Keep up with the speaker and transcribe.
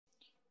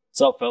What's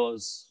up,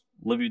 fellas?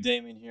 Live You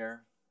Damien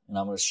here, and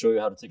I'm going to show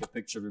you how to take a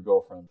picture of your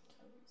girlfriend.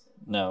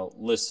 Now,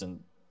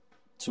 listen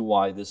to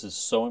why this is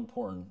so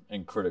important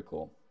and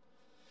critical.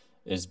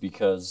 Is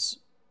because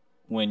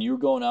when you're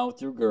going out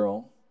with your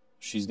girl,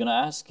 she's going to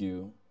ask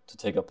you to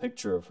take a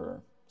picture of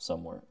her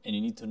somewhere, and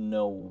you need to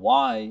know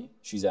why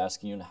she's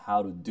asking you and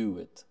how to do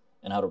it,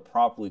 and how to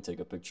properly take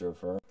a picture of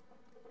her.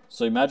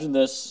 So imagine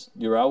this: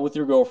 you're out with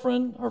your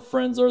girlfriend, her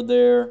friends are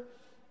there,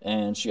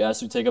 and she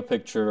asks you to take a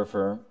picture of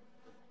her.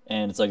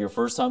 And it's like your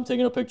first time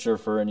taking a picture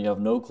of her and you have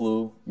no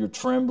clue. You're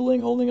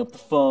trembling, holding up the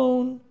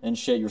phone and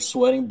shit. You're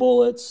sweating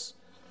bullets.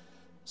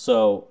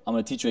 So I'm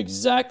going to teach you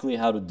exactly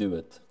how to do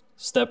it.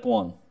 Step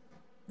one,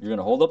 you're going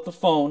to hold up the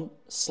phone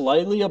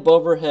slightly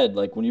above her head,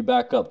 like when you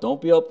back up.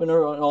 Don't be up in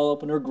her, all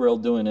up in her grill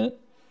doing it.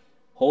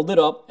 Hold it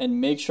up and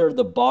make sure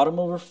the bottom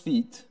of her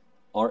feet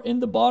are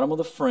in the bottom of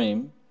the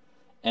frame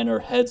and her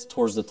head's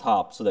towards the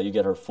top so that you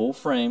get her full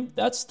frame.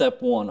 That's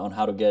step one on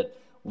how to get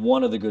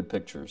one of the good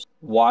pictures.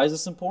 Why is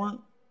this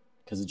important?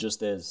 Because it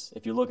just is.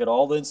 If you look at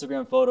all the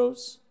Instagram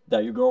photos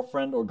that your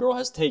girlfriend or girl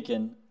has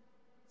taken,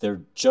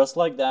 they're just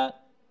like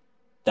that.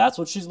 That's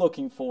what she's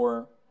looking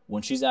for.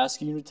 When she's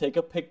asking you to take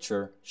a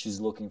picture, she's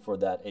looking for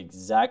that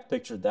exact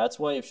picture. That's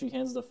why if she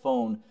hands the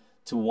phone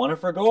to one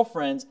of her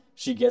girlfriends,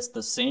 she gets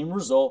the same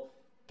result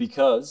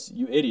because,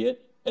 you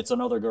idiot, it's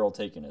another girl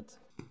taking it.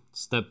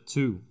 Step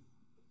two,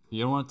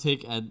 you don't want to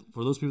take,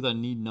 for those people that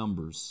need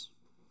numbers,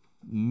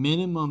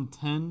 minimum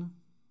 10,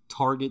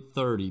 target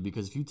 30,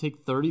 because if you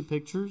take 30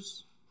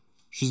 pictures,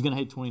 she's going to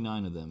hate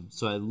 29 of them.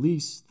 So at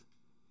least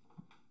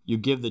you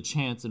give the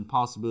chance and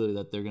possibility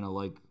that they're going to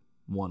like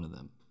one of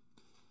them.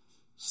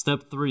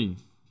 Step three,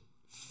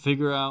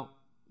 figure out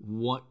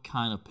what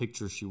kind of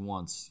picture she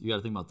wants. You got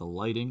to think about the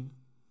lighting,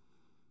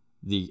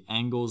 the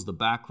angles, the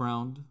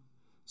background.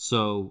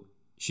 So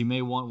she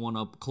may want one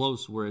up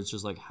close where it's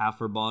just like half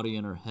her body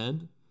and her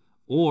head,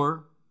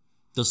 or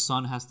the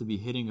sun has to be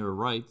hitting her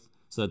right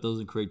so that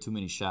doesn't create too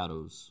many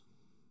shadows.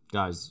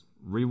 Guys,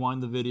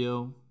 rewind the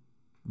video.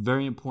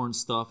 Very important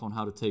stuff on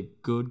how to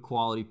take good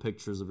quality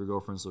pictures of your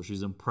girlfriend so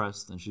she's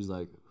impressed and she's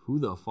like, who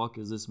the fuck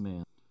is this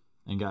man?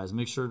 And guys,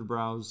 make sure to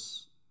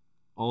browse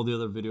all the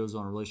other videos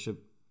on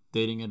relationship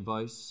dating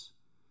advice,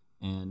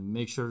 and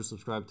make sure to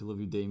subscribe to Live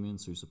You Damien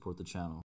so you support the channel.